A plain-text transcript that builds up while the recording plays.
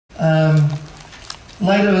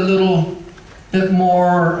light a little bit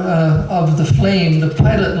more of the flame, the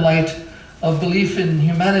pilot light of belief in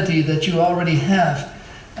humanity that you already have,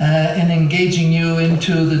 in engaging you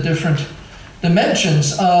into the different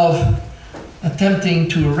dimensions of attempting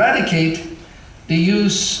to eradicate the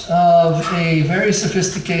use of a very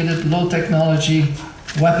sophisticated, low technology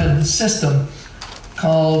weapon system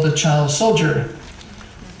called the child soldier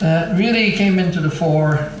that really came into the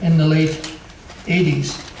fore in the late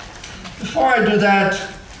 80s. Before I do that,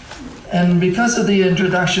 and because of the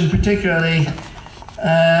introduction particularly,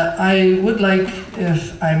 I would like,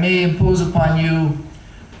 if I may impose upon you,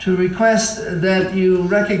 to request that you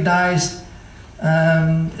recognize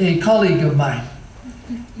a colleague of mine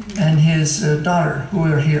and his daughter who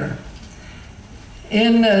are here.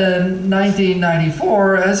 In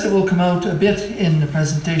 1994, as it will come out a bit in the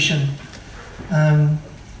presentation, and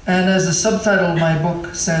as the subtitle of my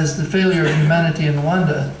book says, The Failure of Humanity in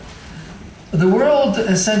Rwanda, the world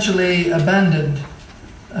essentially abandoned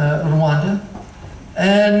Rwanda,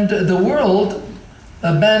 and the world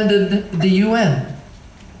abandoned the UN.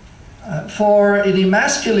 For it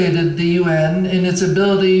emasculated the UN in its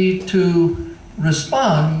ability to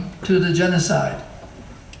respond to the genocide.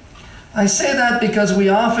 I say that because we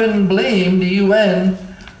often blame the UN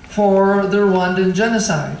for the Rwandan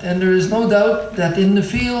genocide, and there is no doubt that in the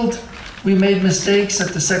field we made mistakes at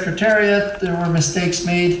the Secretariat, there were mistakes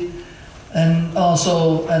made, and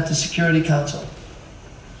also at the Security Council.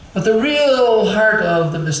 But the real heart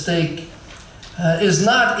of the mistake is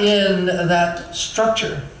not in that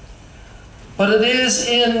structure, but it is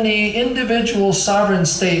in the individual sovereign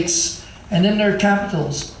states and in their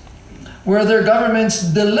capitals, where their governments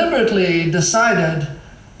deliberately decided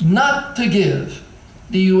not to give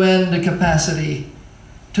the UN the capacity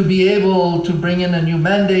to be able to bring in a new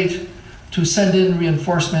mandate, to send in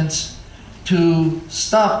reinforcements, to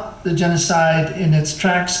stop the genocide in its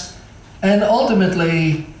tracks, and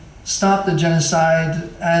ultimately stop the genocide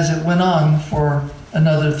as it went on for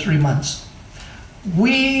another 3 months.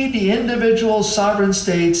 We, the individual sovereign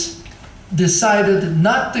states, decided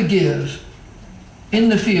not to give in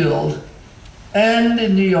the field and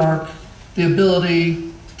in New York the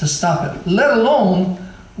ability to stop it, let alone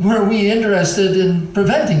were we interested in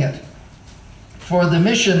preventing it. For the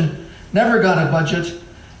mission never got a budget,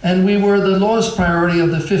 and we were the lowest priority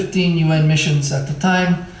of the 15 UN missions at the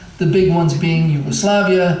time, the big ones being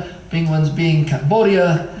Yugoslavia, big ones being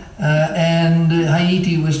Cambodia, and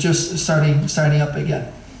Haiti was just starting up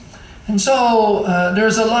again. And so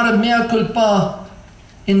there's a lot of mea culpa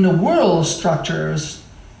in the world structures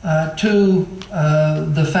to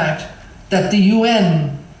the fact that the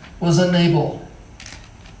UN was unable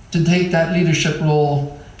to take that leadership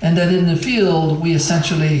role, and that in the field we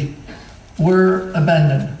essentially were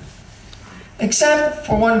abandoned. Except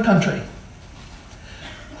for one country,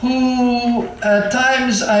 who at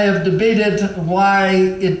times I have debated why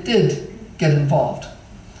it did get involved.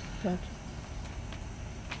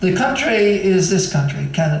 The country is this country,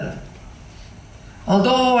 Canada.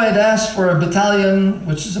 Although I'd asked for a battalion,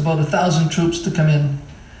 which is about 1,000 troops, to come in,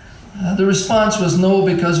 the response was no,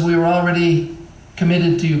 because we were already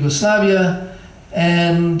committed to Yugoslavia,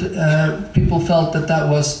 and people felt that that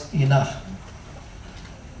was enough.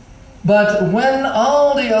 But when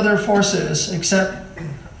all the other forces, except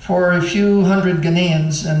for a few hundred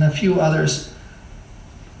Ghanaians and a few others,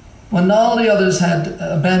 when all the others had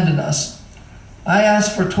abandoned us, I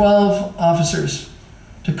asked for 12 officers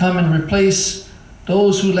to come and replace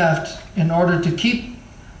those who left in order to keep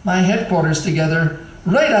my headquarters together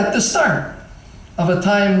right at the start of a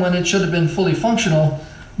time when it should have been fully functional,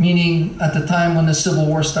 meaning at the time when the Civil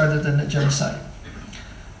War started and the genocide.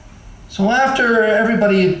 So after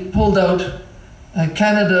everybody pulled out,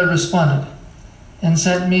 Canada responded and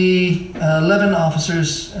sent me 11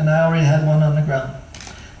 officers, and I already had one on the ground.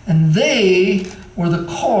 And they were the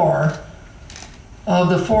core of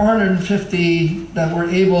the 450 that were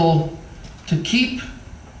able to keep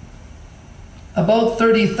about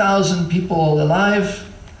 30,000 people alive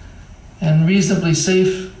and reasonably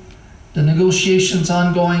safe, the negotiations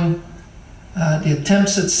ongoing, the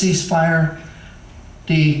attempts at ceasefire,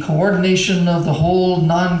 the coordination of the whole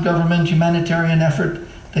non-government humanitarian effort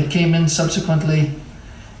that came in subsequently,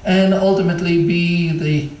 and ultimately be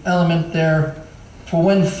the element there for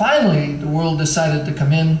when finally the world decided to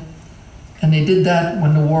come in, and they did that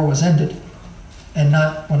when the war was ended and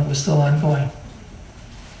not when it was still ongoing.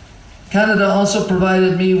 Canada also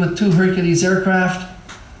provided me with 2 Hercules aircraft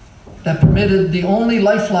that permitted the only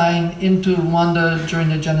lifeline into Rwanda during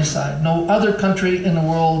the genocide. No other country in the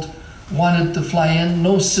world wanted to fly in,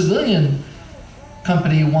 no civilian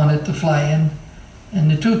company wanted to fly in, And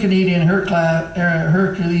the 2 Canadian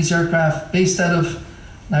Hercules aircraft based out of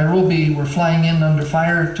Nairobi were flying in under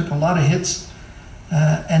fire, took a lot of hits,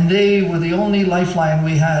 and they were the only lifeline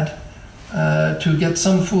we had to get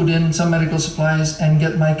some food in, some medical supplies, and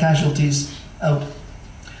get my casualties out.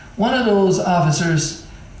 One of those officers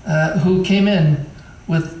who came in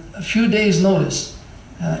with a few days' notice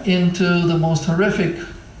into the most horrific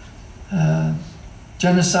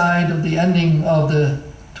genocide of the ending of the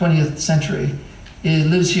 20th century. He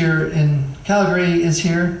lives here in Calgary, is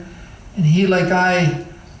here, and he, like I,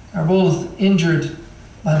 are both injured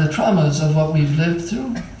by the traumas of what we've lived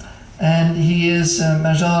through. And he is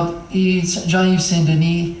Major Jean-Yves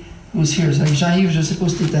Saint-Denis, who's here. So, Jean-Yves, je sais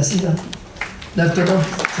pas si tu es assis là. Lève-toi donc.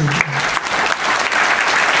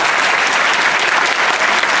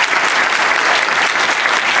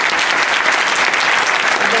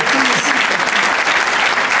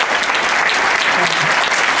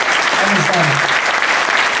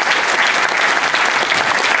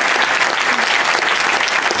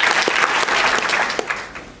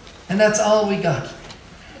 And that's all we got.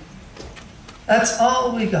 That's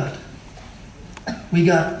all we got. We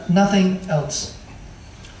got nothing else.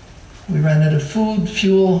 We ran out of food,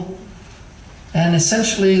 fuel, and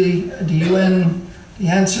essentially the UN, the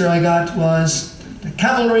answer I got was, the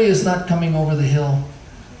cavalry is not coming over the hill,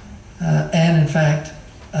 and in fact,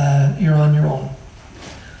 you're on your own.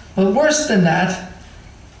 But worse than that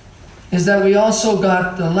is that we also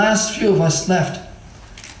got, the last few of us left,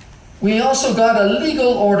 we also got a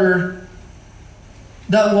legal order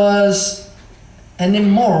that was an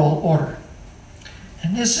immoral order.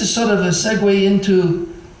 And this is sort of a segue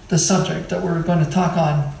into the subject that we're going to talk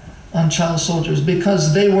on child soldiers,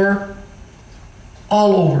 because they were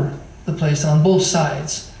all over the place on both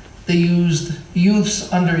sides. They used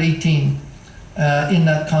youths under 18 in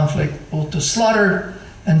that conflict, both to slaughter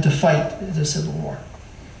and to fight the Civil War.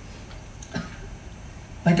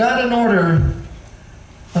 I got an order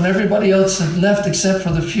when everybody else had left except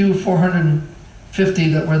for the few 450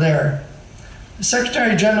 that were there. The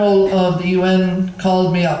Secretary General of the UN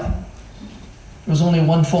called me up. There was only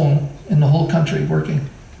one phone in the whole country working.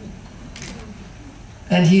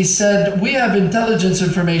 And he said, we have intelligence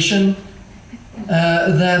information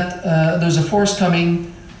that there's a force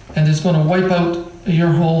coming and it's going to wipe out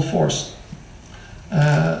your whole force.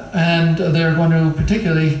 And they're going to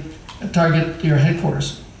particularly target your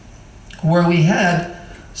headquarters, where we had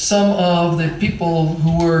some of the people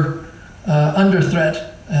who were under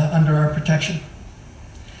threat, under our protection.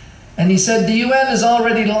 And he said the UN has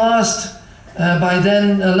already lost by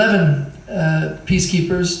then 11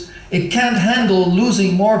 peacekeepers. It can't handle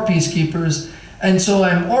losing more peacekeepers, and so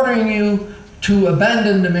I'm ordering you to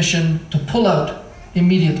abandon the mission, to pull out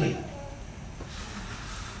immediately.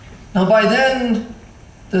 Now by then,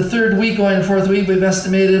 the third week going fourth week, we've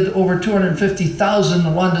estimated over 250,000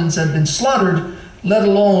 Rwandans had been slaughtered, let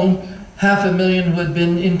alone 500,000 who had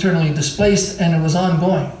been internally displaced, and it was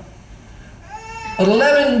ongoing. But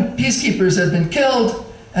 11 peacekeepers had been killed,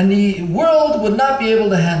 and the world would not be able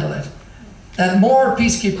to handle it, that more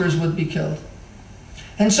peacekeepers would be killed.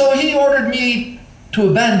 And so he ordered me to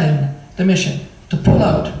abandon the mission, to pull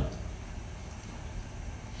out.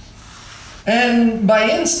 And by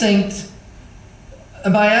instinct,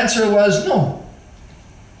 my answer was no.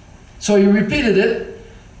 So he repeated it,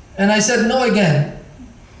 and I said no again.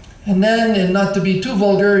 And then, and not to be too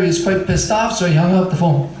vulgar, he was quite pissed off, so he hung up the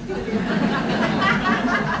phone.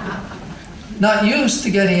 Not used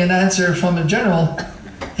to getting an answer from a general,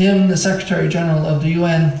 him, the Secretary General of the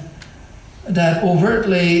UN, that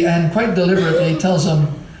overtly and quite deliberately tells him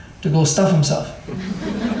to go stuff himself.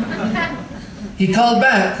 He called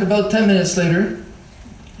back about 10 minutes later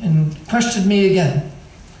and questioned me again.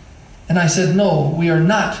 And I said, no, we are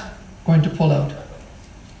not going to pull out.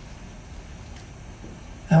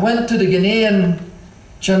 I went to the Ghanaian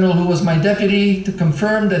general who was my deputy to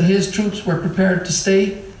confirm that his troops were prepared to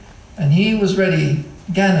stay, and he was ready.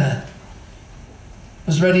 Ghana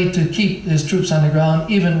was ready to keep his troops on the ground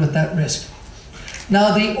even with that risk.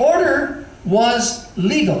 Now the order was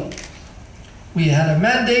legal. We had a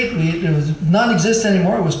mandate, it was non-existent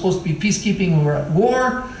anymore, it was supposed to be peacekeeping, we were at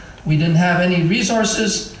war, we didn't have any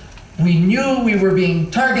resources, we knew we were being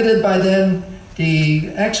targeted by then. The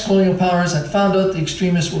ex-colonial powers had found out the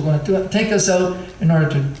extremists were going to take us out in order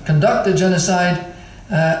to conduct the genocide.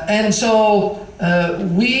 And so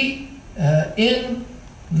we, in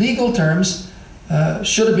legal terms,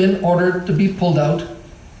 should have been ordered to be pulled out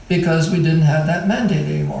because we didn't have that mandate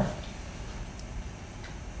anymore.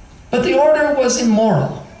 But the order was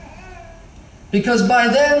immoral, because by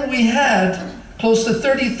then we had close to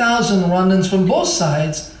 30,000 Rwandans from both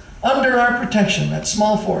sides under our protection, that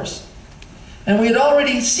small force. And we had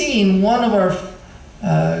already seen one of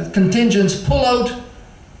our contingents pull out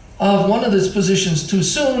of one of these positions too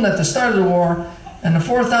soon at the start of the war, and the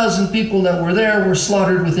 4,000 people that were there were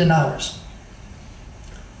slaughtered within hours.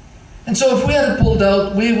 And so if we had pulled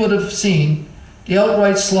out, we would have seen the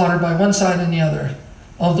outright slaughter by one side and the other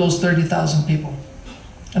of those 30,000 people.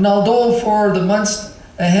 And although for the months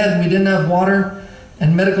ahead we didn't have water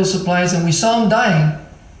and medical supplies and we saw them dying,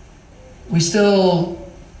 we still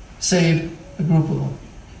saved a group of them.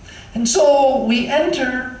 And so we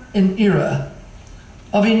enter an era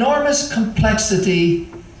of enormous complexity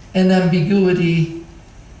and ambiguity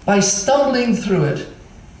by stumbling through it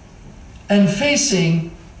and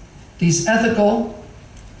facing these ethical,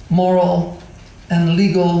 moral, and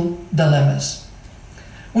legal dilemmas,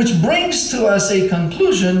 which brings to us a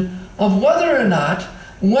conclusion of whether or not,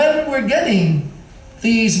 when we're getting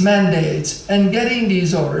these mandates and getting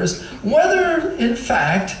these orders, whether in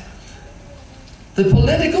fact the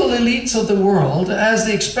political elites of the world, as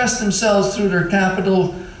they express themselves through their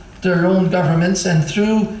capital, their own governments, and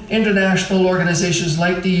through international organizations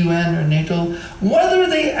like the UN or NATO, whether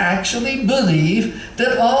they actually believe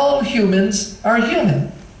that all humans are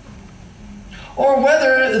human, or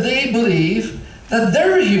whether they believe that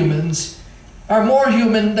their humans are more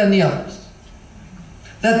human than the others,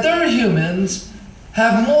 that their humans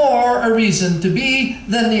have more a reason to be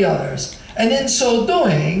than the others, and in so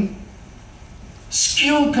doing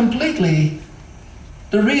skew completely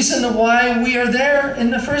the reason why we are there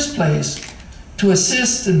in the first place, to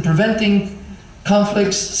assist in preventing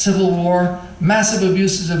conflicts, civil war, massive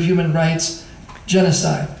abuses of human rights,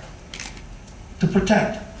 genocide, to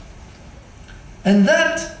protect. And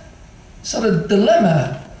that sort of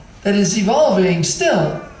dilemma that is evolving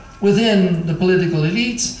still within the political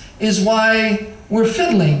elites is why we're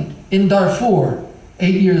fiddling in Darfur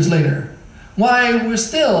 8 years later, why we're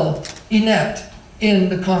still inept in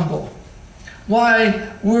the Congo,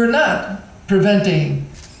 why we're not preventing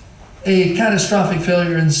a catastrophic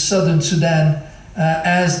failure in southern Sudan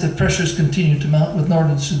as the pressures continue to mount with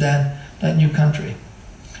northern Sudan, that new country,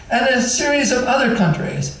 and a series of other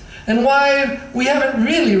countries, and why we haven't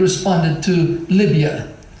really responded to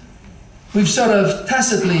Libya. We've sort of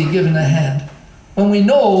tacitly given a hand when we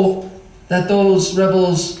know that those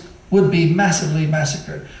rebels would be massively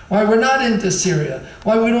massacred. Why we're not into Syria.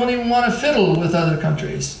 Why we don't even want to fiddle with other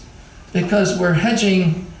countries. Because we're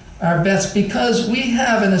hedging our bets, because we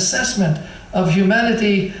have an assessment of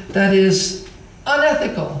humanity that is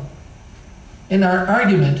unethical in our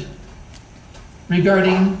argument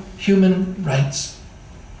regarding human rights.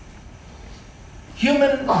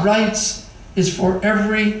 Human rights is for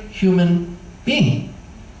every human being,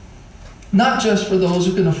 not just for those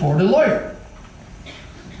who can afford a lawyer.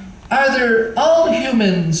 Either all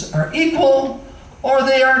humans are equal or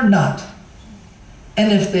they are not.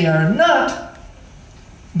 And if they are not,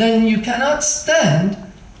 then you cannot stand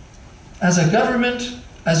as a government,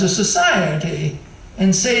 as a society,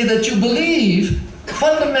 and say that you believe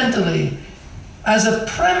fundamentally, as a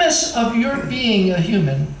premise of your being a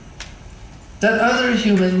human, that other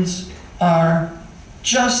humans are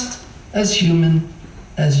just as human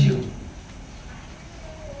as you.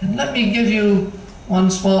 And let me give you one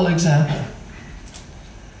small example.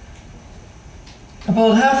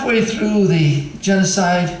 About halfway through the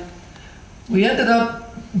genocide, we ended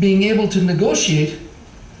up being able to negotiate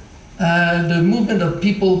the movement of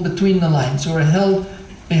people between the lines, who were held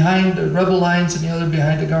behind the rebel lines and the other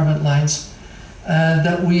behind the government lines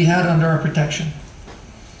that we had under our protection.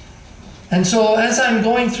 And so as I'm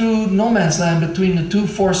going through no man's land between the two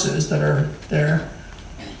forces that are there,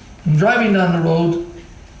 I'm driving down the road,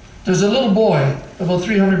 there's a little boy about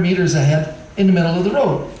 300 meters ahead in the middle of the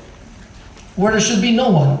road, where there should be no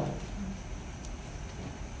one.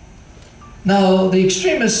 Now, the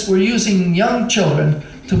extremists were using young children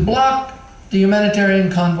to block the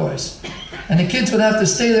humanitarian convoys. And the kids would have to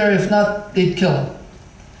stay there, if not, they'd kill them.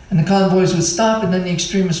 And the convoys would stop, and then the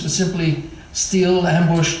extremists would simply steal,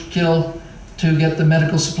 ambush, kill, to get the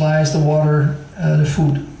medical supplies, the water, the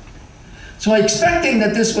food. So expecting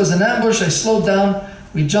that this was an ambush, I slowed down.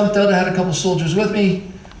 We jumped out, I had a couple soldiers with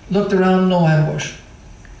me, looked around, no ambush.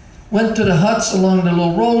 Went to the huts along the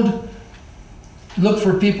little road, looked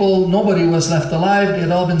for people, nobody was left alive, they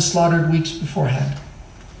had all been slaughtered weeks beforehand.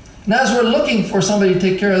 And as we're looking for somebody to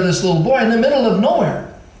take care of this little boy in the middle of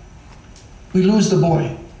nowhere, we lose the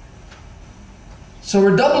boy. So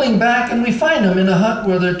we're doubling back and we find him in a hut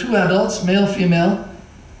where there are two adults, male, female,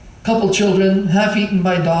 couple children, half eaten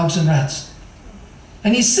by dogs and rats.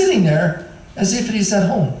 And he's sitting there as if he's at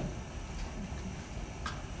home.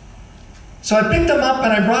 So I picked him up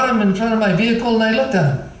and I brought him in front of my vehicle and I looked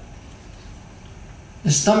at him.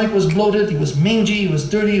 His stomach was bloated, he was mangy, he was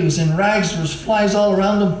dirty, he was in rags, there was flies all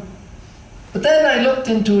around him. But then I looked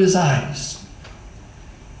into his eyes.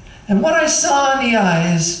 And what I saw in the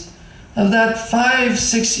eyes of that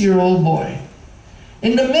 5-6-year-old boy,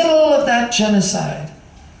 in the middle of that genocide,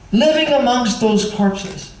 living amongst those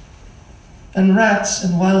corpses, and rats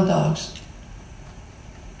and wild dogs,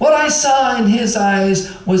 what I saw in his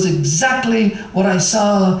eyes was exactly what I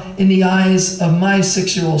saw in the eyes of my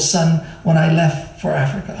 6-year-old son when I left for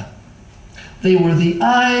Africa. They were the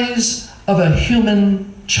eyes of a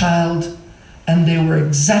human child, and they were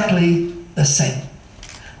exactly the same.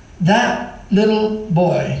 That little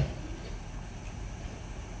boy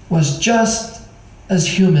was just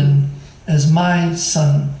as human as my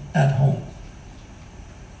son at home.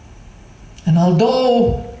 And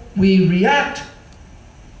although we react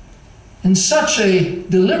in such a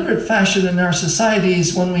deliberate fashion in our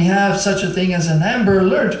societies when we have such a thing as an Amber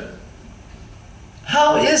Alert,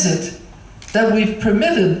 how is it that we've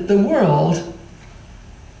permitted the world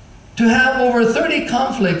to have over 30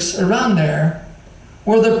 conflicts around there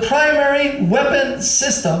where the primary weapon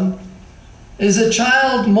system is a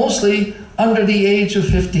child mostly under the age of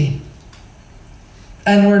 15?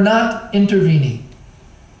 And we're not intervening.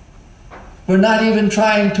 We're not even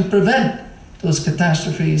trying to prevent those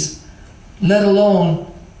catastrophes, let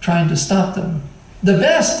alone trying to stop them. The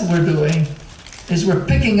best we're doing is we're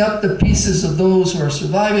picking up the pieces of those who are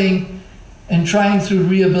surviving and trying through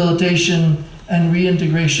rehabilitation and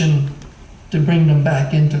reintegration to bring them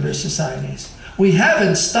back into their societies. We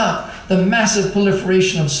haven't stopped the massive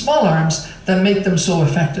proliferation of small arms that make them so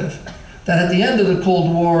effective. That at the end of the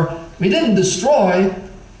Cold War, we didn't destroy,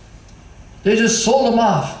 they just sold them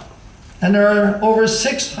off. And there are over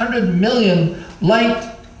 600 million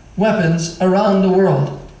light weapons around the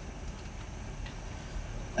world.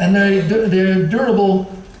 And they're durable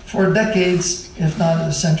for decades, if not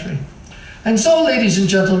a century. And so, ladies and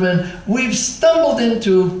gentlemen, we've stumbled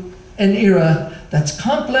into an era that's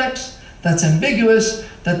complex, that's ambiguous,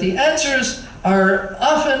 that the answers are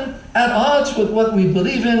often at odds with what we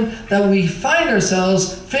believe in, that we find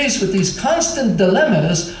ourselves faced with these constant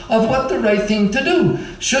dilemmas of what the right thing to do.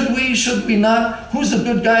 Should we not? Who's the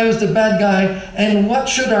good guy, who's the bad guy? And what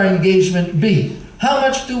should our engagement be? How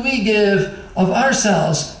much do we give of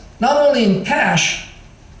ourselves, not only in cash,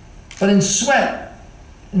 but in sweat,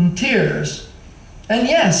 in tears, and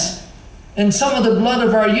yes, in some of the blood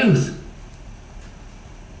of our youth,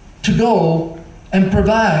 to go and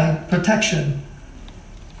provide protection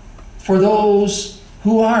for those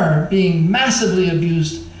who are being massively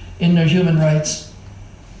abused in their human rights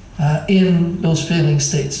in those failing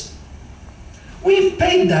states. We've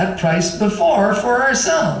paid that price before for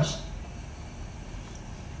ourselves.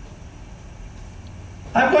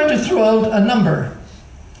 I'm going to throw out a number,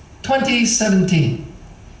 2017.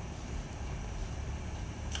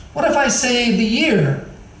 What if I say the year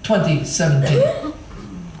 2017?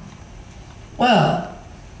 Well,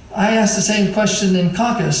 I asked the same question in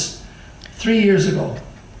caucus 3 years ago.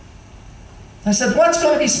 I said, what's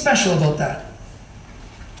going to be special about that?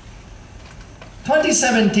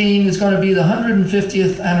 2017 is going to be the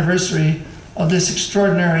 150th anniversary of this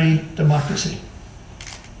extraordinary democracy,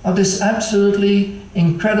 of this absolutely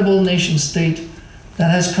incredible nation state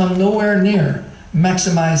that has come nowhere near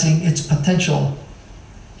maximizing its potential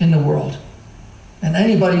in the world. And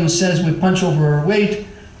anybody who says we punch over our weight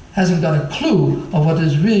hasn't got a clue of what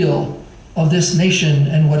is real of this nation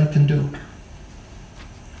and what it can do.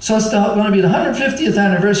 So it's going to be the 150th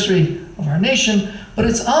anniversary of our nation, but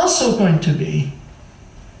it's also going to be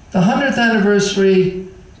the 100th anniversary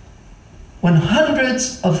when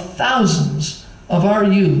hundreds of thousands of our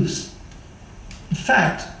youths, in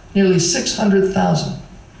fact, nearly 600,000,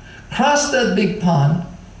 crossed that big pond,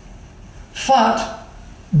 fought,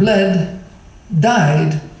 bled,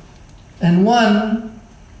 died, and won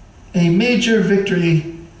a major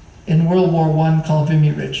victory in World War I called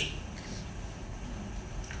Vimy Ridge,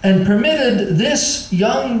 and permitted this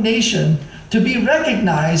young nation to be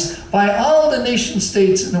recognized by all the nation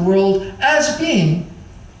states in the world as being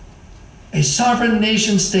a sovereign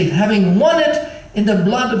nation state, having won it in the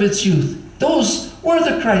blood of its youth. Those were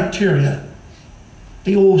the criteria,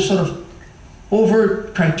 the old sort of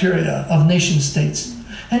overt criteria of nation states.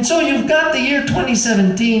 And so you've got the year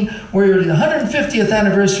 2017, where you're the 150th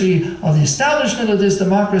anniversary of the establishment of this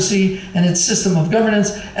democracy and its system of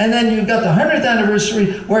governance, and then you've got the 100th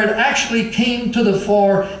anniversary where it actually came to the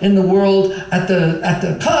fore in the world at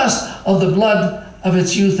the cost of the blood of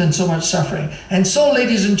its youth and so much suffering. And so,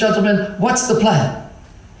 ladies and gentlemen, what's the plan?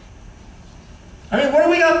 I mean, what do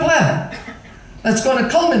we got planned? that's going to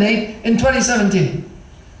culminate in 2017.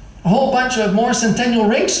 A whole bunch of more centennial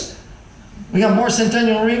rinks. We got more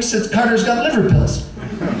centennial rinks that Carter's got liver pills.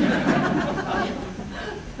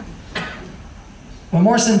 Or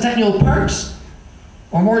more centennial parks,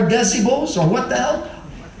 or more gazebos, or what the hell?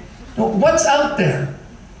 What's out there?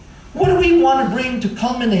 What do we want to bring to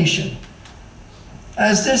culmination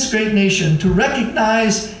as this great nation to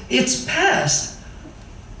recognize its past,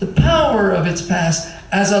 the power of its past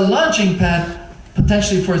as a launching pad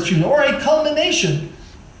potentially for its future, or a culmination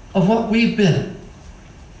of what we've been?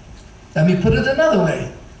 Let me put it another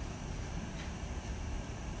way.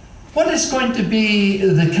 What is going to be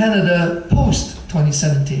the Canada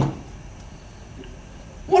post-2017?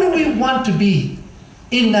 What do we want to be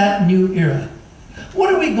in that new era?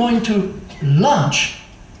 What are we going to launch?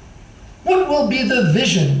 What will be the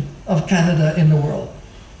vision of Canada in the world?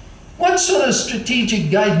 What sort of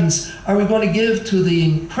strategic guidance are we going to give to the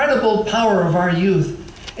incredible power of our youth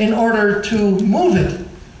in order to move it,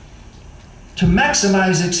 to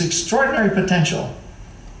maximize its extraordinary potential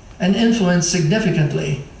and influence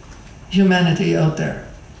significantly humanity out there?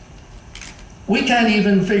 We can't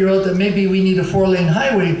even figure out that maybe we need a 4-lane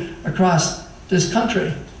highway across this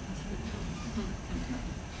country.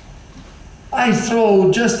 I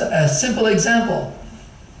throw just a simple example.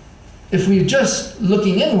 If we're just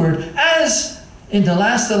looking inward, as in the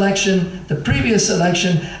last election, the previous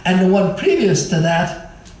election, and the one previous to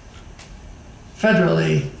that,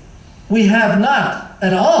 federally, we have not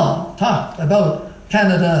at all talked about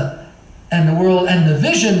Canada and the world and the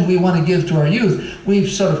vision we want to give to our youth. We've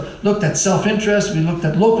sort of looked at self-interest, we looked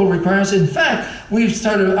at local requirements. In fact, we've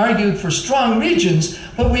started argued for strong regions,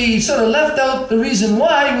 but we sort of left out the reason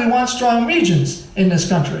why we want strong regions in this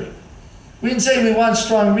country. We didn't say we want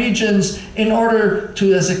strong regions in order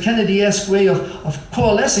to, as a Kennedy-esque way of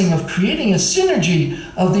coalescing, of creating a synergy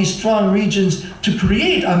of these strong regions to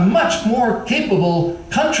create a much more capable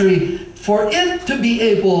country for it to be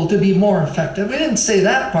able to be more effective. We didn't say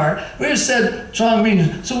that part. We just said strong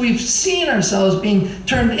regions. So we've seen ourselves being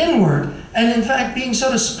turned inward and in fact being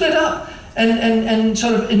sort of split up and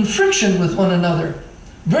sort of in friction with one another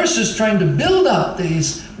versus trying to build up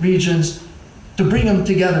these regions to bring them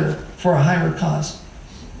together for a higher cause.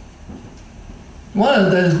 One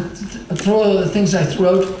of the things I threw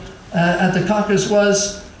out at the caucus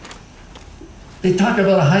was they talk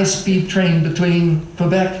about a high-speed train between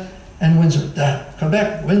Quebec and Windsor, the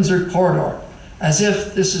Quebec-Windsor corridor, as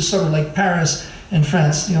if this is sort of like Paris in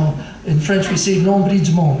France. You know, in French we say nombril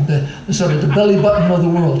du monde, the sort of the belly button of the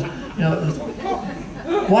world. You know,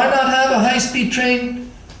 why not have a high-speed train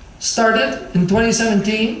started in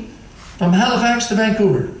 2017 from Halifax to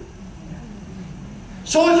Vancouver?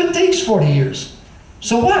 So if it takes 40 years,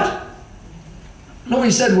 so what? Nobody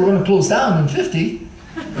said we're going to close down in 50.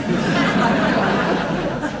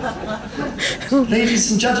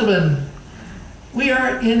 Ladies and gentlemen, we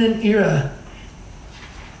are in an era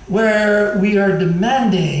where we are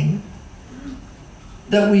demanding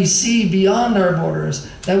that we see beyond our borders,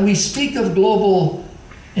 that we speak of global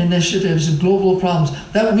initiatives and global problems,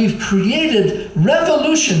 that we've created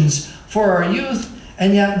revolutions for our youth,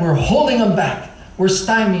 and yet we're holding them back. We're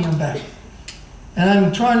stymieing them back. And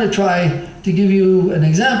I'm trying to give you an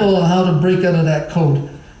example of how to break out of that code.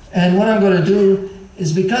 And what I'm going to do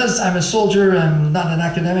is, because I'm a soldier, I'm not an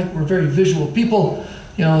academic, we're very visual people.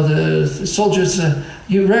 You know, the soldiers,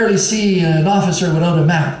 you rarely see an officer without a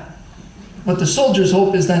map. What the soldiers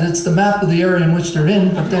hope is that it's the map of the area in which they're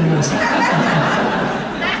in, but anyways.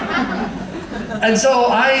 And so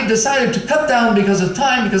I decided to cut down because of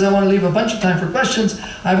time, because I want to leave a bunch of time for questions.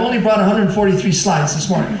 I've only brought 143 slides this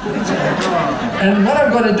morning. And what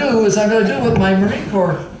I'm going to do is I'm going to do what my Marine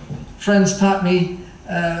Corps friends taught me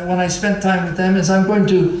when I spent time with them, is I'm going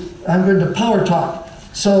to power talk.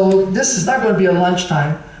 So this is not going to be a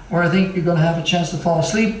lunchtime where I think you're going to have a chance to fall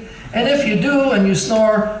asleep. And if you do and you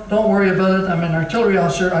snore, don't worry about it. I'm an artillery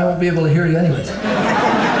officer. I won't be able to hear you anyways.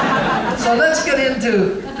 So let's get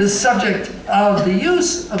into the subject of the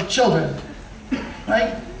use of children,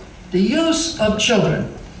 right? The use of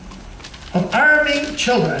children, of arming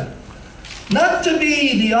children. Not to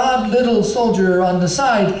be the odd little soldier on the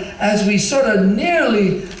side, as we sort of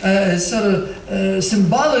nearly,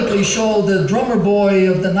 symbolically show the drummer boy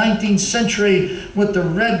of the 19th century with the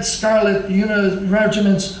red scarlet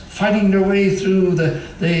regiments fighting their way through the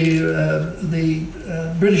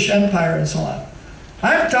British Empire and so on.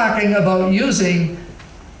 I'm talking about using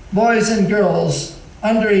boys and girls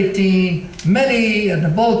under 18, many and the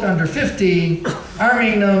bulk under 15,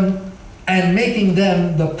 arming them and making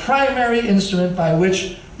them the primary instrument by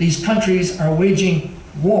which these countries are waging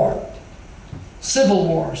war. Civil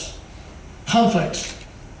wars, conflicts,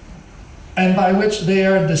 and by which they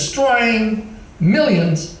are destroying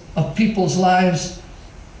millions of people's lives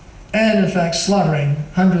and, in fact, slaughtering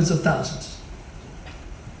hundreds of thousands.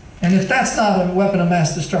 And if that's not a weapon of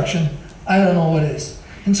mass destruction, I don't know what is.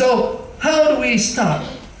 And so, how do we stop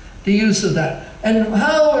the use of that? And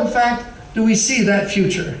how, in fact, do we see that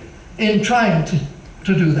future in trying to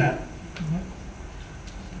do that?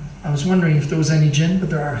 I was wondering if there was any gin, but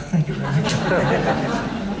there are. Thank you very much.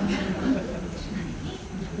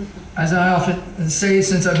 As I often say,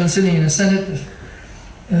 since I've been sitting in the Senate,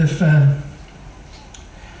 if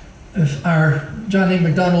our John A.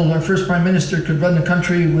 Macdonald, our first Prime Minister, could run the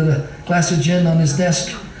country with a glass of gin on his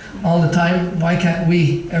desk all the time, why can't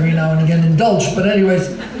we every now and again indulge? But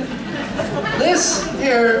anyways, this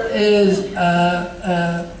here is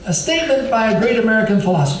a statement by a great American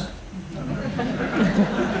philosopher.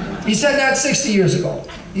 He said that 60 years ago.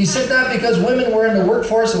 He said that because women were in the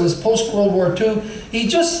workforce. It was post-World War II. He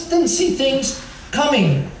just didn't see things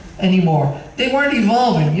coming anymore. They weren't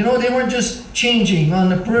evolving. You know, they weren't just changing on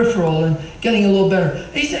the peripheral and getting a little better.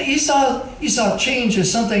 He saw change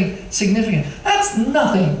as something significant. That's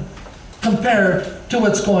nothing compared to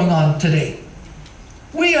what's going on today.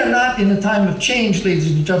 We are not in a time of change,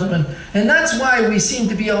 ladies and gentlemen, and that's why we seem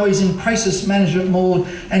to be always in crisis management mode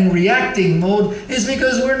and reacting mode, is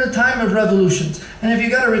because we're in a time of revolutions. And if you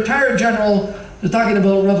got a retired general talking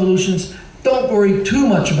about revolutions, don't worry too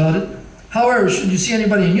much about it. However, should you see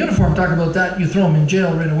anybody in uniform talking about that, you throw them in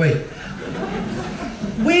jail right away.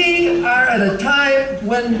 We are at a time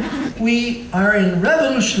when we are in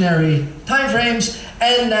revolutionary timeframes,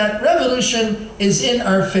 and that revolution is in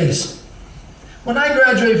our face. When I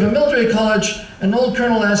graduated from military college, an old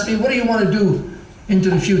colonel asked me, what do you want to do into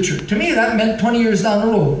the future? To me, that meant 20 years down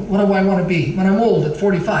the road. What do I want to be when I'm old at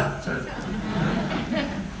 45?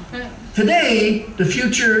 Today, the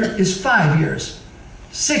future is 5 years,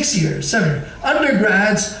 6 years, 7 years.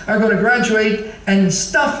 Undergrads are going to graduate and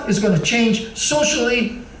stuff is going to change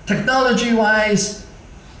socially, technology-wise,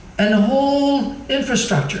 and the whole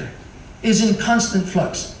infrastructure is in constant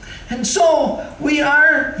flux. And so we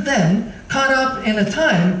are then caught up in a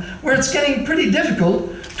time where it's getting pretty difficult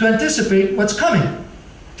to anticipate what's coming,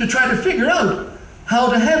 to try to figure out how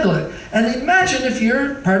to handle it. And imagine if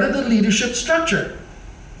you're part of the leadership structure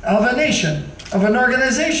of a nation, of an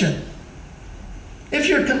organization. If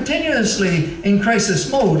you're continuously in crisis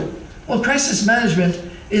mode, well, crisis management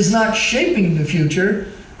is not shaping the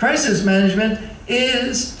future. Crisis management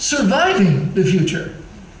is surviving the future.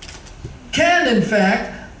 Can, in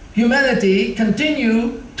fact, humanity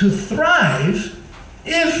continue to thrive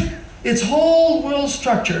if its whole world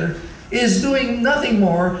structure is doing nothing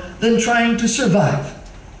more than trying to survive?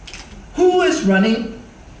 Who is running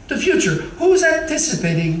the future? Who's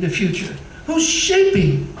anticipating the future? Who's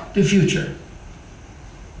shaping the future?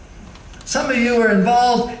 Some of you are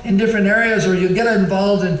involved in different areas, or you get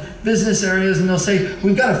involved in business areas and they'll say,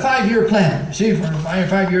 we've got a 5-year plan. See, for a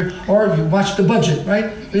 5-year, or you watch the budget,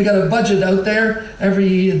 right? We've got a budget out there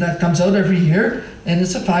that comes out every year, and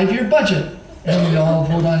it's a 5-year budget. And we all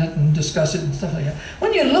vote on it and discuss it and stuff like that.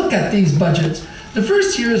 When you look at these budgets, the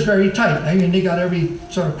first year is very tight. I mean, they got every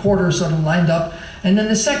sort of quarter sort of lined up. And then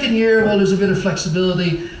the second year, well, there's a bit of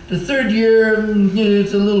flexibility. The third year,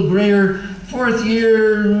 it's a little grayer. Fourth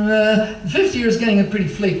year, fifth year is getting pretty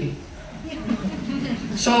flaky.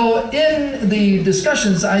 So in the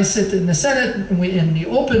discussions, I sit in the Senate, in the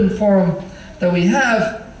open forum that we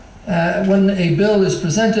have, when a bill is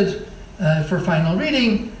presented for final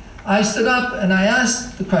reading, I stood up and I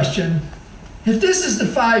asked the question, if this is the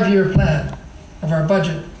 5-year plan of our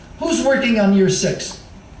budget, who's working on year 6?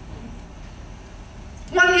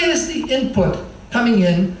 What is the input coming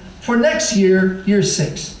in for next year, year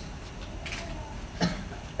 6?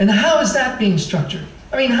 And how is that being structured?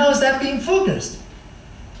 I mean, how is that being focused?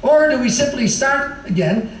 Or do we simply start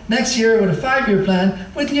again next year with a 5-year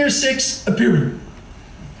plan with year 6 appearing?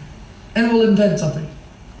 And we'll invent something.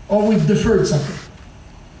 Or we've deferred something.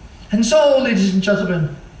 And so, ladies and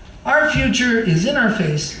gentlemen, our future is in our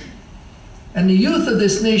face. And the youth of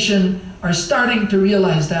this nation are starting to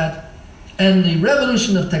realize that. And the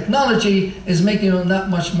revolution of technology is making them that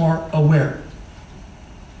much more aware.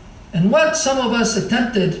 And what some of us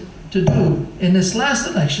attempted to do in this last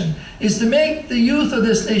election is to make the youth of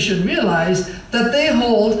this nation realize that they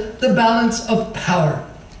hold the balance of power.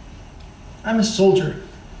 I'm a soldier.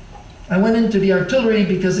 I went into the artillery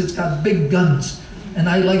because it's got big guns, and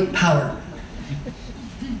I like power.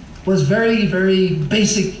 It was very, very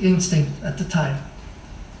basic instinct at the time.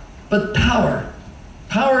 But power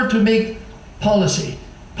to make policy,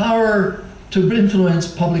 power to influence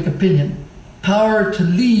public opinion, power to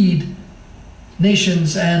lead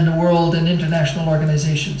nations and the world and international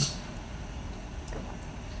organizations.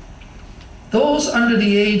 Those under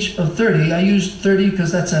the age of 30, I used 30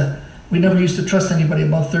 because we never used to trust anybody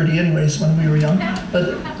above 30 anyways when we were young,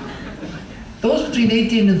 but those between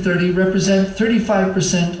 18 and 30 represent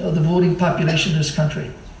 35% of the voting population in this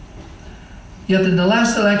country. Yet in the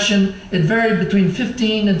last election, it varied between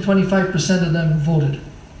 15 and 25% of them voted.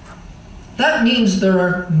 That means there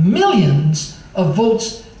are millions of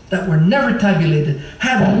votes that were never tabulated,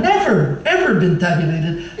 have never, ever been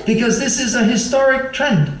tabulated, because this is a historic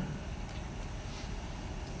trend.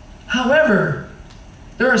 However,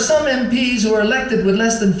 there are some MPs who are elected with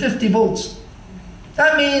less than 50 votes.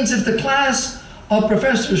 That means if the class of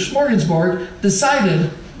Professor Smorgasbord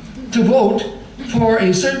decided to vote for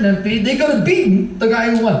a certain MP, they could have beaten the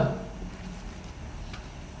guy who won.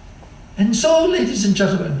 And so, ladies and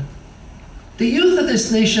gentlemen, the youth of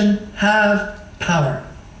this nation have power.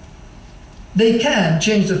 They can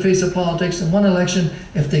change the face of politics in one election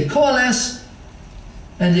if they coalesce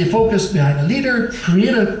and they focus behind a leader,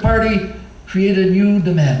 create a party, create a new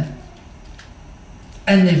demand.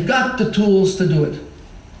 And they've got the tools to do it.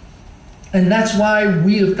 And that's why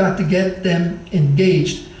we have got to get them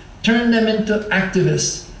engaged, turn them into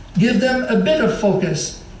activists, give them a bit of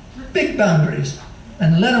focus, big boundaries,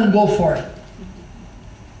 and let them go for it.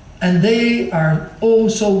 And they are oh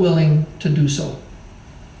so willing to do so.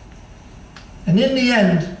 And in the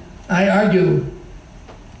end, I argue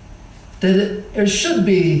that there should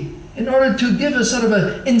be, in order to give a sort of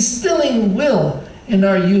an instilling will in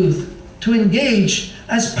our youth to engage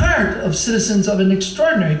as part of citizens of an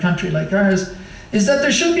extraordinary country like ours, is that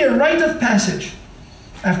there should be a rite of passage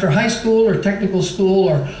after high school or technical school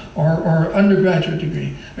or undergraduate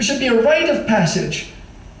degree. There should be a rite of passage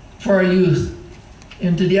for our youth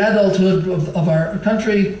into the adulthood of our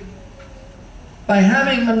country by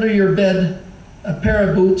having under your bed a pair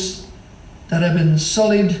of boots that have been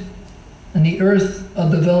sullied in the earth of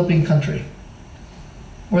the developing country,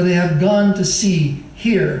 where they have gone to see,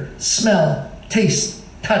 hear, smell, taste,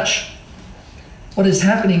 touch what is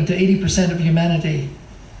happening to 80% of humanity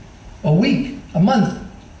a week, a month,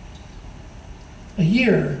 a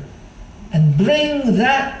year, and bring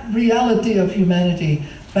that reality of humanity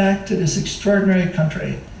back to this extraordinary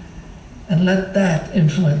country and let that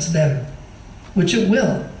influence them, which it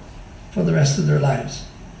will for the rest of their lives.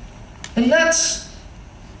 And that's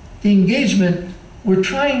the engagement we're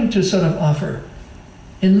trying to sort of offer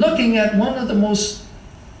in looking at one of the most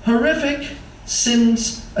horrific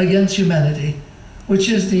sins against humanity, which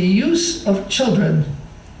is the use of children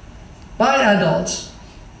by adults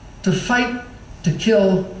to fight, to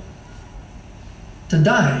kill, to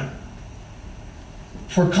die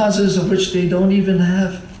for causes of which they don't even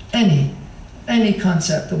have any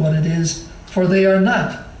concept of what it is, for they are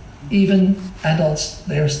not even adults,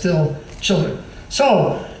 they are still children.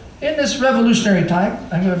 So, in this revolutionary time,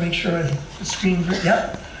 I'm going to make sure the screen,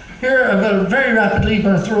 yeah. Here, I'm going to very rapidly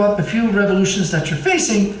throw up a few revolutions that you're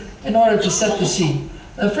facing in order to set the scene.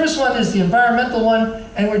 The first one is the environmental one,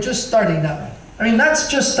 and we're just starting that one. I mean, that's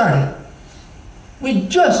just started. We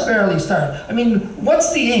just barely started. I mean,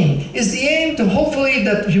 what's the aim? Is the aim to hopefully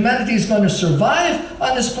that humanity is going to survive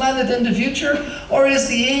on this planet in the future? Or is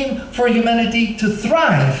the aim for humanity to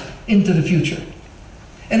thrive into the future?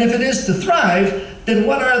 And if it is to thrive, then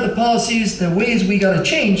what are the policies, the ways we got to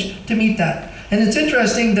change to meet that? And it's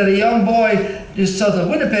interesting that a young boy just south of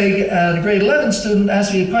Winnipeg, a grade 11 student,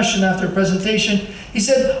 asked me a question after a presentation. He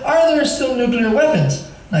said, are there still nuclear weapons?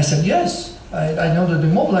 And I said, yes, I know they're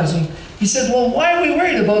demobilizing. He said, well, why are we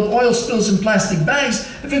worried about oil spills in plastic bags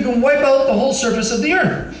if you can wipe out the whole surface of the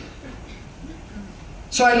earth?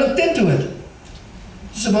 So I looked into it.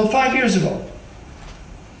 It's about 5 years ago.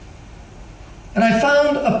 And I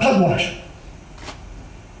found a pugwash.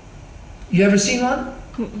 You ever seen one?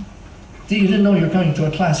 You didn't know you were coming to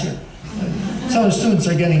a class here. Some of the students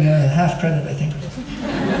are getting half credit, I think.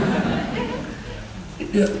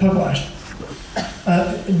 Yeah, pugwash.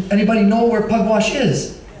 Anybody know where pugwash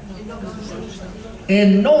is?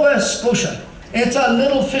 In Nova Scotia. It's a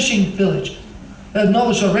little fishing village.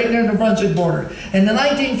 Nova Scotia, right near the Brunswick border. And in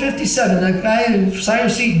 1957, a guy,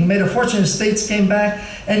 Cyrus Eaton, who made a fortune in the States, came back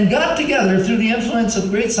and got together, through the influence of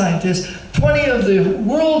great scientists, 20 of the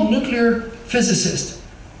world nuclear physicists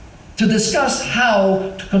to discuss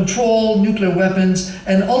how to control nuclear weapons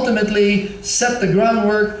and ultimately set the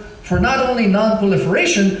groundwork for not only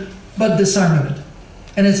non-proliferation, but disarmament.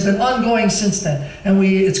 And it's been ongoing since then. And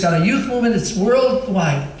it's got a youth movement, it's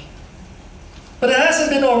worldwide. But it hasn't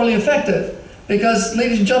been overly effective, Because,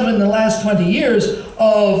 ladies and gentlemen, in the last 20 years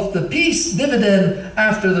of the peace dividend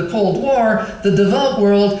after the Cold War, the developed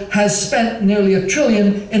world has spent nearly $1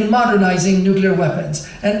 trillion in modernizing nuclear weapons.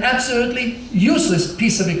 An absolutely useless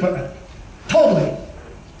piece of equipment. Totally.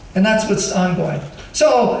 And that's what's ongoing.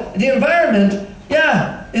 So, the environment,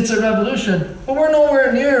 yeah, it's a revolution, but we're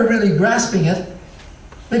nowhere near really grasping it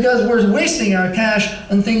because we're wasting our cash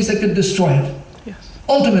on things that could destroy it. Yes.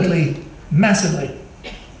 Ultimately, massively.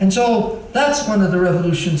 And so that's one of the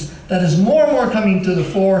revolutions that is more and more coming to the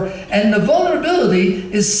fore, and the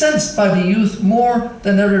vulnerability is sensed by the youth more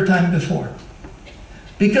than ever time before.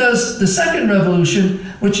 Because the second revolution,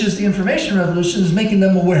 which is the information revolution, is making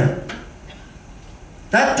them aware.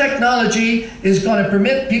 That technology is going to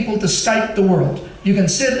permit people to Skype the world. You can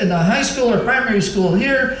sit in a high school or primary school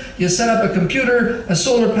here, you set up a computer, a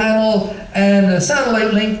solar panel, and a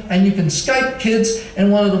satellite link, and you can Skype kids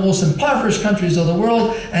in one of the most impoverished countries of the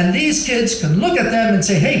world, and these kids can look at them and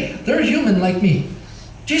say, hey, they're human like me.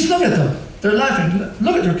 Geez, look at them. They're laughing.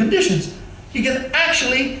 Look at their conditions. You can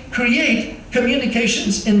actually create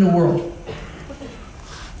communications in the world.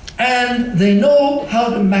 And they know how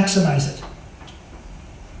to maximize it.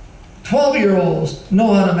 12-year-olds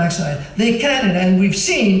know how to maximize it. They can, and we've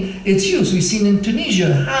seen its use. We've seen in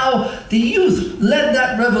Tunisia how the youth led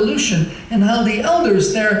that revolution and how the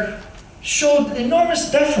elders there showed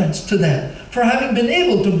enormous deference to them for having been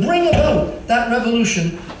able to bring about that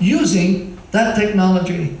revolution using that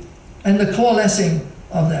technology and the coalescing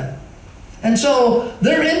of them. And so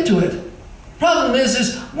they're into it. Problem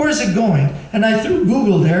is where's it going? And I threw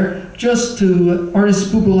Google there just to, or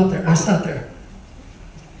is Google up there? It's not there.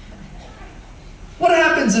 What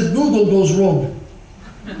happens if Google goes rogue?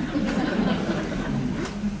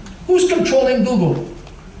 Who's controlling Google?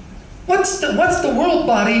 What's the world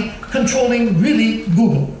body controlling really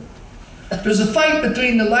Google? There's a fight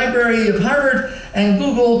between the Library of Harvard and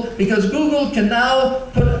Google because Google can now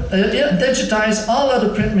digitize all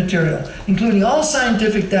other print material, including all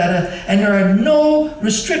scientific data, and there are no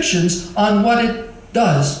restrictions on what it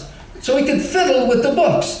does. So we can fiddle with the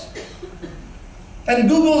books. And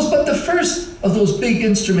Google's but the first of those big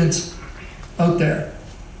instruments out there.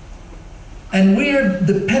 And we're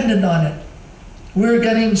dependent on it. We're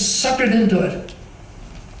getting suckered into it.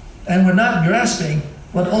 And we're not grasping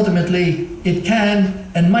what ultimately it can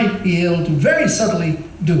and might be able to very subtly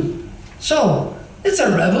do. So, it's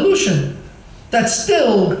a revolution that's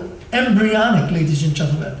still embryonic, ladies and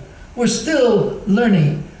gentlemen. We're still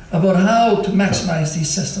learning about how to maximize these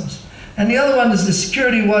systems. And the other one is the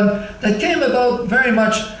security one that came about very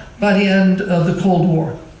much by the end of the Cold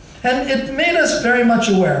War. And it made us very much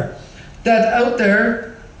aware that out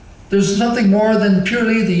there, there's nothing more than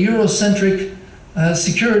purely the Eurocentric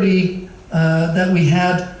security that we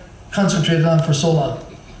had concentrated on for so long.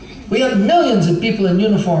 We had millions of people in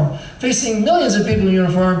uniform, facing millions of people in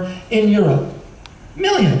uniform in Europe.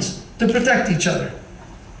 Millions to protect each other.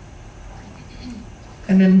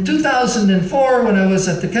 And in 2004, when I was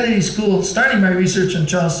at the Kennedy School starting my research on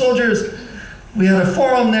child soldiers, we had a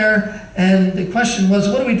forum there, and the question was,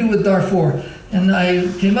 what do we do with Darfur? And I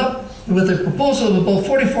came up with a proposal of about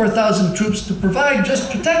 44,000 troops to provide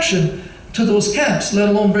just protection to those camps, let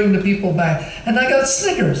alone bring the people back. And I got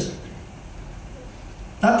Snickers.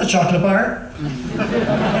 Not the chocolate bar.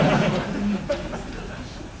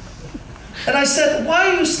 And I said, why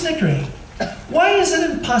are you snickering? Why is it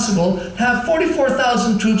impossible to have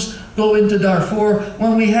 44,000 troops go into Darfur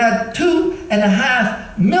when we had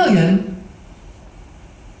 2.5 million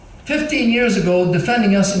 15 years ago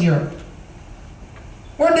defending us in Europe?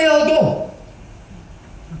 Where'd they all go?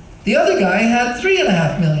 The other guy had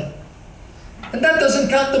 3.5 million. And that doesn't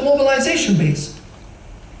count the mobilization base.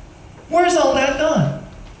 Where's all that gone?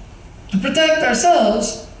 To protect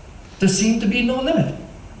ourselves, there seemed to be no limit.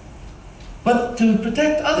 But to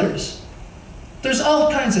protect others, there's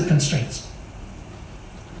all kinds of constraints.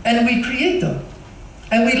 And we create them.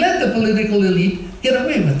 And we let the political elite get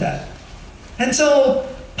away with that. And so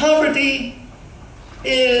poverty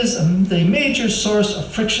is the major source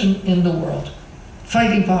of friction in the world.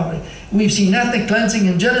 Fighting poverty. We've seen ethnic cleansing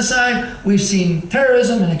and genocide. We've seen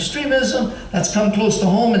terrorism and extremism. That's come close to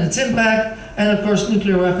home and its impact. And of course,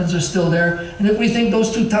 nuclear weapons are still there. And if we think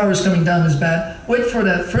those two towers coming down is bad, wait for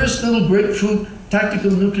that first little grapefruit tactical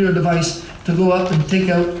nuclear device to go up and take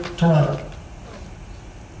out Toronto.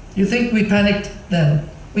 You think we panicked then?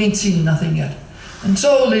 We ain't seen nothing yet. And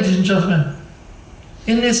so, ladies and gentlemen,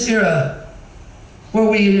 in this era where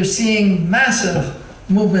we are seeing massive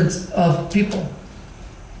movements of people,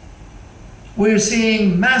 we're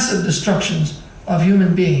seeing massive destructions of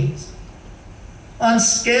human beings, on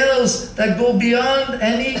scales that go beyond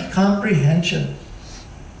any comprehension.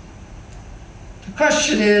 The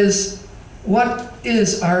question is, what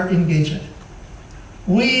is our engagement?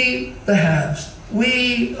 We, the haves,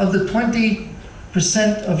 we of the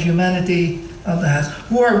 20% of humanity of the haves,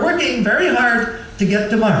 who are working very hard to get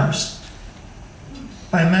to Mars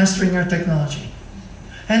by mastering our technology,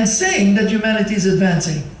 and saying that humanity is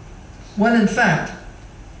advancing, when in fact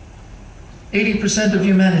 80% of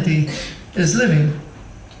humanity is living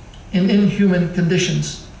in inhuman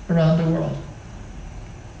conditions around the world.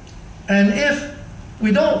 And if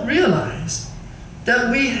we don't realize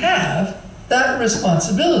that we have that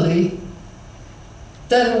responsibility,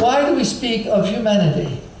 then why do we speak of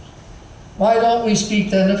humanity? Why don't we speak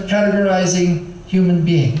then of categorizing human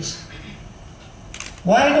beings?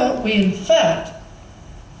 Why don't we in fact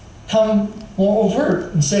come more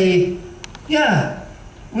overt and say, yeah,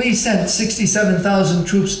 we sent 67,000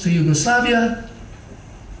 troops to Yugoslavia,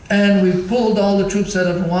 and we pulled all the troops out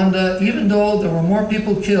of Rwanda, even though there were more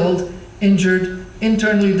people killed, injured,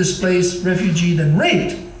 internally displaced, refugeed, and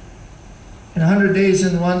raped in 100 days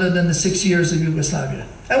in Rwanda than the 6 years of Yugoslavia.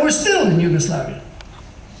 And we're still in Yugoslavia.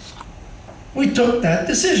 We took that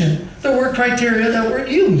decision. There were criteria that were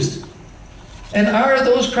used. And are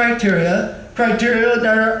those criteria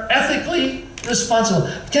that are ethically responsible?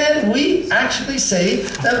 Can we actually say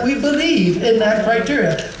that we believe in that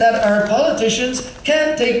criteria, that our politicians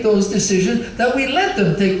can take those decisions, that we let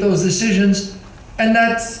them take those decisions, and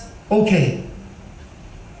that's okay,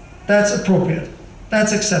 that's appropriate,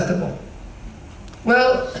 that's acceptable?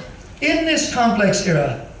 Well, in this complex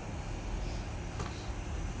era,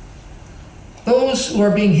 those who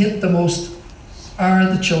are being hit the most are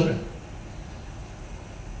the children.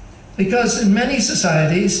 Because in many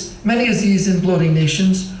societies, many of these imploding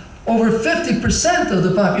nations, over 50% of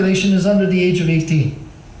the population is under the age of 18.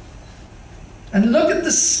 And look at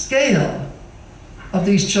the scale of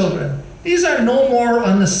these children. These are no more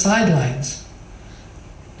on the sidelines.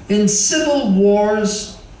 In civil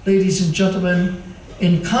wars, ladies and gentlemen,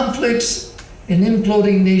 in conflicts, in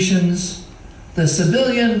imploding nations, the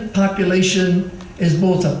civilian population is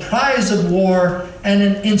both a prize of war and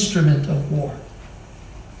an instrument of war.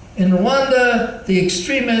 In Rwanda, the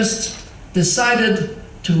extremists decided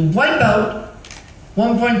to wipe out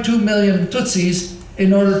 1.2 million Tutsis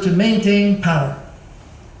in order to maintain power.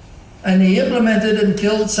 And they implemented and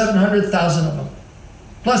killed 700,000 of them,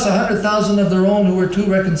 plus 100,000 of their own who were too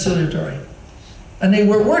reconciliatory. And they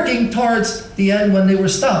were working towards the end when they were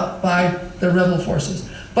stopped by the rebel forces.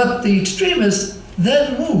 But the extremists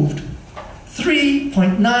then moved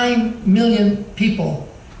 3.9 million people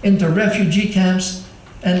into refugee camps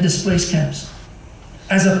and displaced camps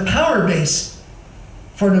as a power base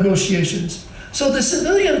for negotiations. So the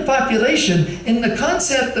civilian population, in the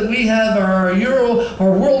concept that we have our Euro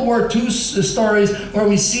or World War II stories where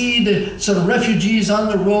we see the sort of refugees on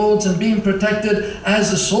the roads and being protected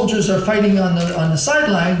as the soldiers are fighting on the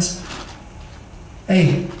sidelines,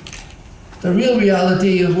 hey, the real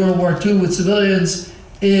reality of World War II with civilians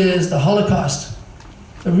is the Holocaust.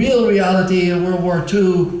 The real reality of World War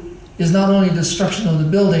II is not only destruction of the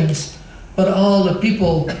buildings, but all the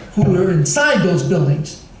people who were inside those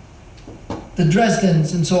buildings, the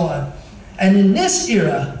Dresdens and so on. And in this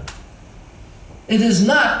era, it is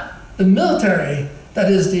not the military that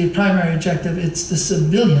is the primary objective, it's the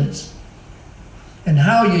civilians. And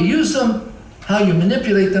how you use them, how you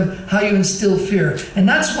manipulate them, how you instill fear. And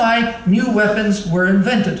that's why new weapons were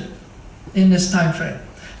invented in this time frame.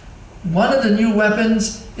 One of the new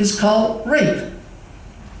weapons is called rape.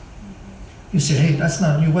 You say, hey, that's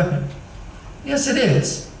not a new weapon. Yes, it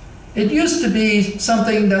is. It used to be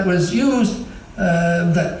something that was used,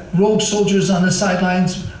 that rogue soldiers on the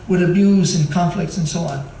sidelines would abuse in conflicts and so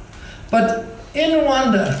on. But in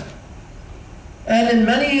Rwanda, and in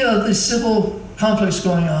many of the civil conflicts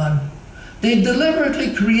going on, they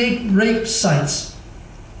deliberately create rape sites.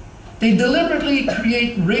 They deliberately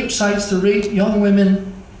create rape sites to rape young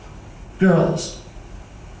women, girls.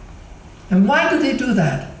 And why do they do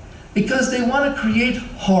that? Because they want to create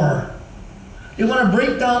horror. They want to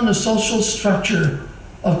break down the social structure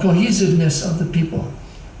of cohesiveness of the people.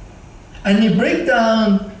 And they break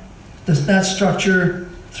down that structure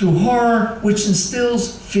through horror, which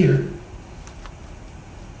instills fear.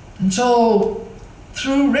 And so,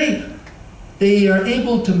 through rape, they are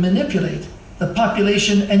able to manipulate the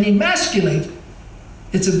population and emasculate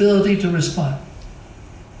its ability to respond.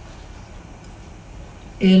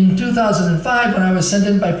 In 2005, when I was sent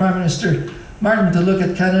in by Prime Minister Martin to look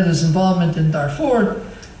at Canada's involvement in Darfur,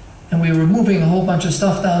 and we were moving a whole bunch of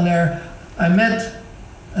stuff down there, I met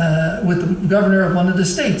with the governor of one of the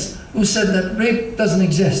states, who said that rape doesn't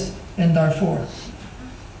exist in Darfur.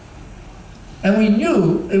 And we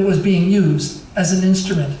knew it was being used as an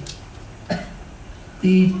instrument.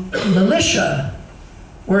 The militia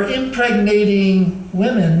were impregnating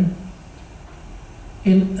women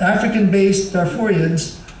in African-based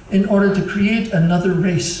Darfurians in order to create another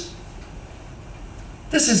race.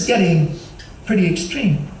 This is getting pretty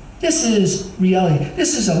extreme. This is reality.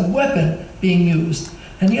 This is a weapon being used.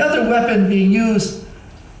 And the other weapon being used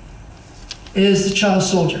is the child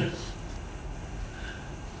soldier.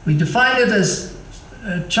 We define it as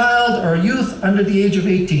a child or a youth under the age of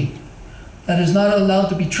 18 that is not allowed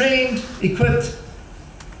to be trained, equipped,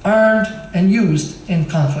 armed, and used in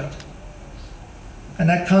conflict. And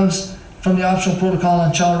that comes from the Optional Protocol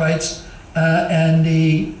on Child Rights and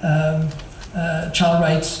the Child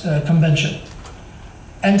Rights Convention.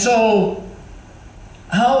 And so,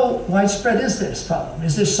 how widespread is this problem?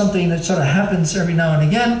 Is this something that sort of happens every now and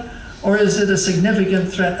again, or is it a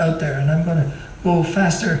significant threat out there? And I'm going to go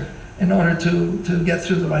faster in order to get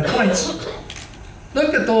through my points.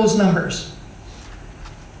 Look at those numbers.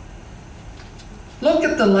 Look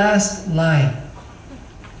at the last line.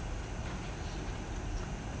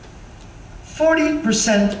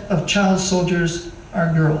 40% of child soldiers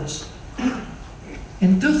are girls.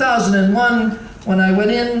 In 2001, when I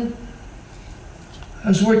went in, I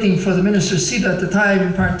was working for the Minister Sita at the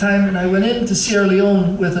time, part-time, and I went into Sierra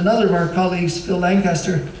Leone with another of our colleagues, Phil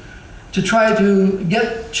Lancaster, to try to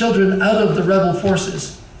get children out of the rebel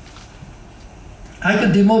forces. I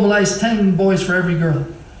could demobilize 10 boys for every girl,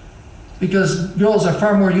 because girls are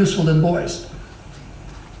far more useful than boys.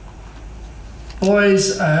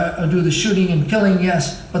 Boys do the shooting and killing,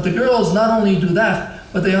 yes, but the girls not only do that,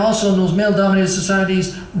 but they also, in those male-dominated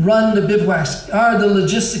societies, run the bivouacs, are the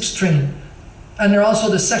logistics trained, and they're also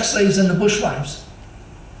the sex slaves and the bushwives.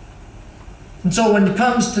 And so when it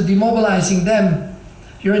comes to demobilizing them,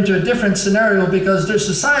 you're into a different scenario, because their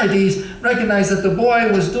societies recognize that the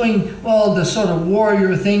boy was doing, well, the sort of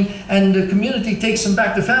warrior thing, and the community takes them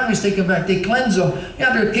back, the families take them back, they cleanse them.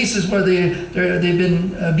 Yeah, there are cases where they've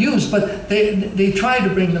been abused, but they try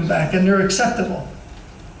to bring them back, and they're acceptable.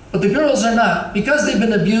 But the girls are not. Because they've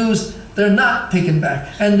been abused, they're not taken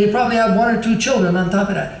back. And they probably have 1 or 2 children on top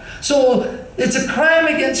of that. So it's a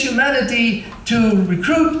crime against humanity to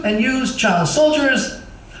recruit and use child soldiers,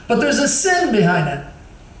 but there's a sin behind it.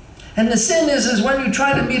 And the sin is when you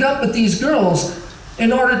try to meet up with these girls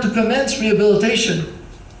in order to commence rehabilitation,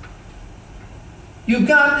 you've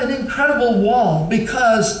got an incredible wall,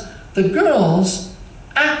 because the girls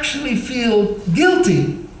actually feel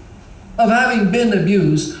guilty of having been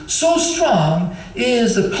abused. So strong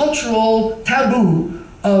is the cultural taboo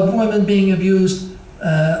of women being abused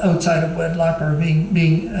outside of wedlock, or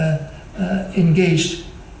being engaged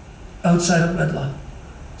outside of wedlock.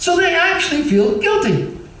 So they actually feel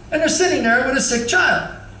guilty. And they're sitting there with a sick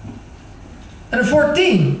child. And they're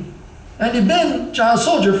 14. And they've been child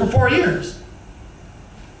soldier for 4 years.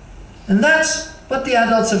 And that's what the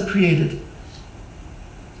adults have created.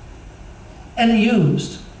 And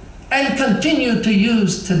used. And continue to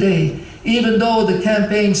use today. Even though the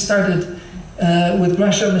campaign started with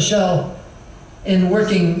Gracia Michel in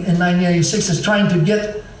working in 1986, is trying to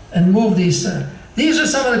get and move these. These are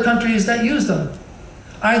some of the countries that use them.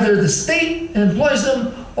 Either the state employs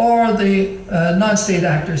them, or the non-state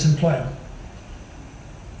actors employ them.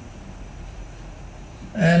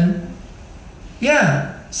 And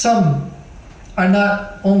yeah, some are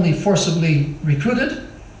not only forcibly recruited,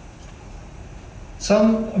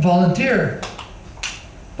 some volunteer.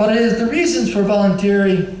 But it is the reasons for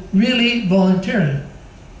volunteering really volunteering,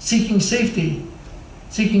 seeking safety,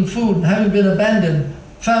 seeking food, having been abandoned,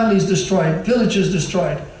 families destroyed, villages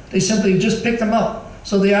destroyed. They simply just pick them up.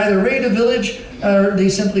 So they either raid a village, or they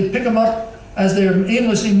simply pick them up as they're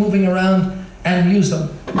aimlessly moving around and use them,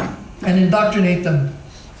 and indoctrinate them,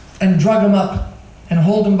 and drug them up, and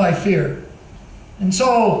hold them by fear. And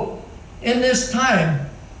so, in this time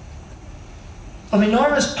of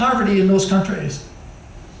enormous poverty in those countries,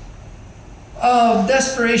 of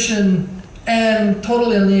desperation and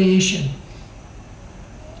total alienation,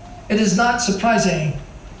 it is not surprising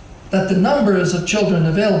that the numbers of children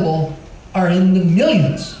available are in the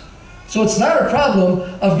millions. So it's not a problem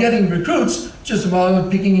of getting recruits, just about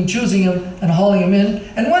picking and choosing them and hauling them in.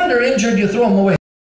 And when they're injured, you throw them away.